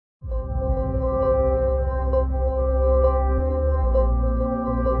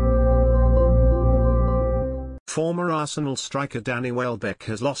Former Arsenal striker Danny Welbeck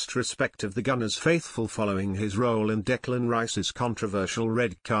has lost respect of the Gunners' faithful following his role in Declan Rice's controversial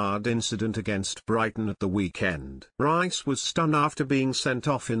red card incident against Brighton at the weekend. Rice was stunned after being sent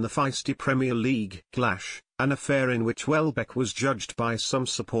off in the feisty Premier League clash, an affair in which Welbeck was judged by some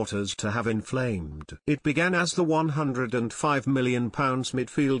supporters to have inflamed. It began as the £105 million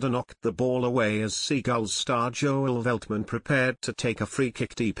midfielder knocked the ball away as Seagulls star Joel Veltman prepared to take a free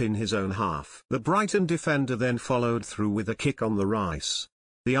kick deep in his own half. The Brighton defender then followed through with a kick on the Rice.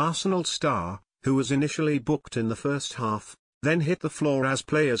 The Arsenal star, who was initially booked in the first half, then hit the floor as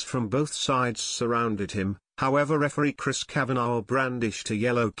players from both sides surrounded him. However, referee Chris Kavanagh brandished a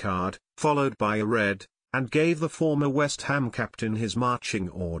yellow card, followed by a red, and gave the former West Ham captain his marching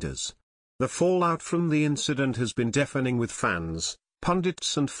orders. The fallout from the incident has been deafening, with fans,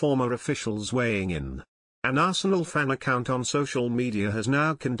 pundits and former officials weighing in. An Arsenal fan account on social media has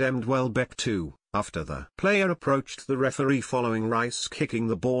now condemned Welbeck too, after the player approached the referee following Rice kicking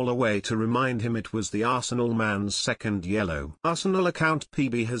the ball away to remind him it was the Arsenal man's second yellow. Arsenal account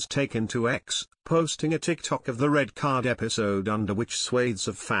PB has taken to X, posting a TikTok of the red card episode under which swathes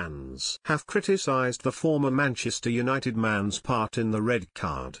of fans have criticised the former Manchester United man's part in the red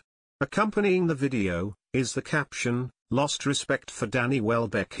card. Accompanying the video, is the caption, "Lost respect for Danny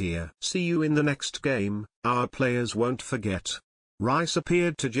Welbeck here. See you in the next game, our players won't forget." Rice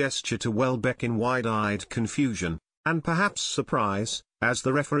appeared to gesture to Welbeck in wide-eyed confusion, and perhaps surprise, as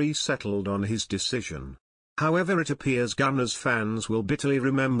the referee settled on his decision. However, it appears Gunners fans will bitterly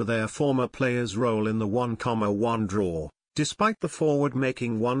remember their former player's role in the 1-1 draw, despite the forward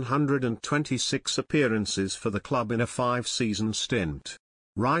making 126 appearances for the club in a 5-season stint.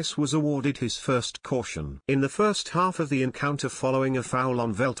 Rice was awarded his first caution in the first half of the encounter following a foul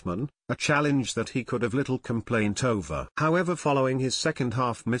on Veltman, a challenge that he could have little complaint over. However, following his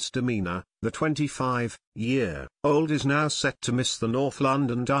second-half misdemeanor, the 25-year-old is now set to miss the North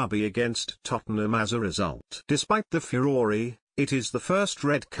London derby against Tottenham as a result. Despite the furore, it is the first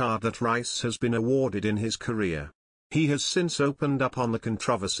red card that Rice has been awarded in his career. He has since opened up on the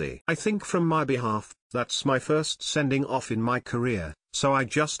controversy. "I think from my behalf, that's my first sending off in my career, so I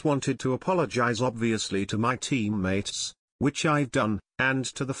just wanted to apologize obviously to my teammates, which I've done, and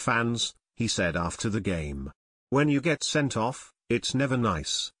to the fans," he said after the game. "When you get sent off, it's never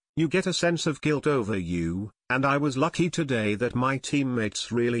nice. You get a sense of guilt over you, and I was lucky today that my teammates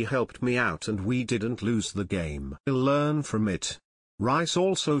really helped me out and we didn't lose the game. I'll learn from it." Rice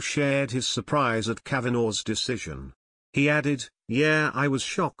also shared his surprise at Kavanagh's decision. He added, "Yeah, I was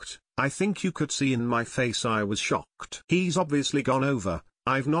shocked. I think you could see in my face I was shocked. He's obviously gone over.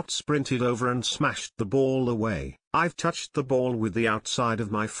 I've not sprinted over and smashed the ball away. I've touched the ball with the outside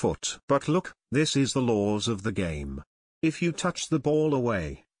of my foot. But look, this is the laws of the game. If you touch the ball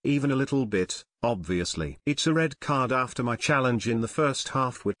away, even a little bit, obviously it's a red card after my challenge in the first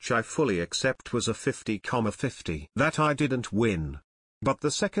half, which I fully accept was a 50-50 that I didn't win. But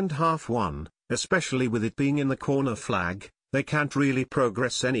the second half won, especially with it being in the corner flag. They can't really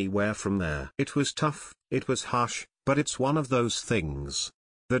progress anywhere from there. It was tough, it was harsh, but it's one of those things."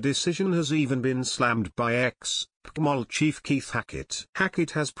 The decision has even been slammed by ex-PMOL chief Keith Hackett.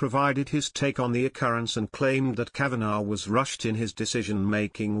 Hackett has provided his take on the occurrence and claimed that Kavanagh was rushed in his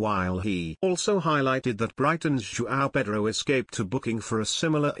decision-making, while he also highlighted that Brighton's João Pedro escaped to booking for a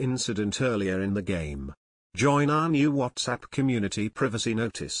similar incident earlier in the game. Join our new WhatsApp community privacy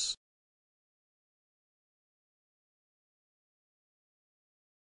notice.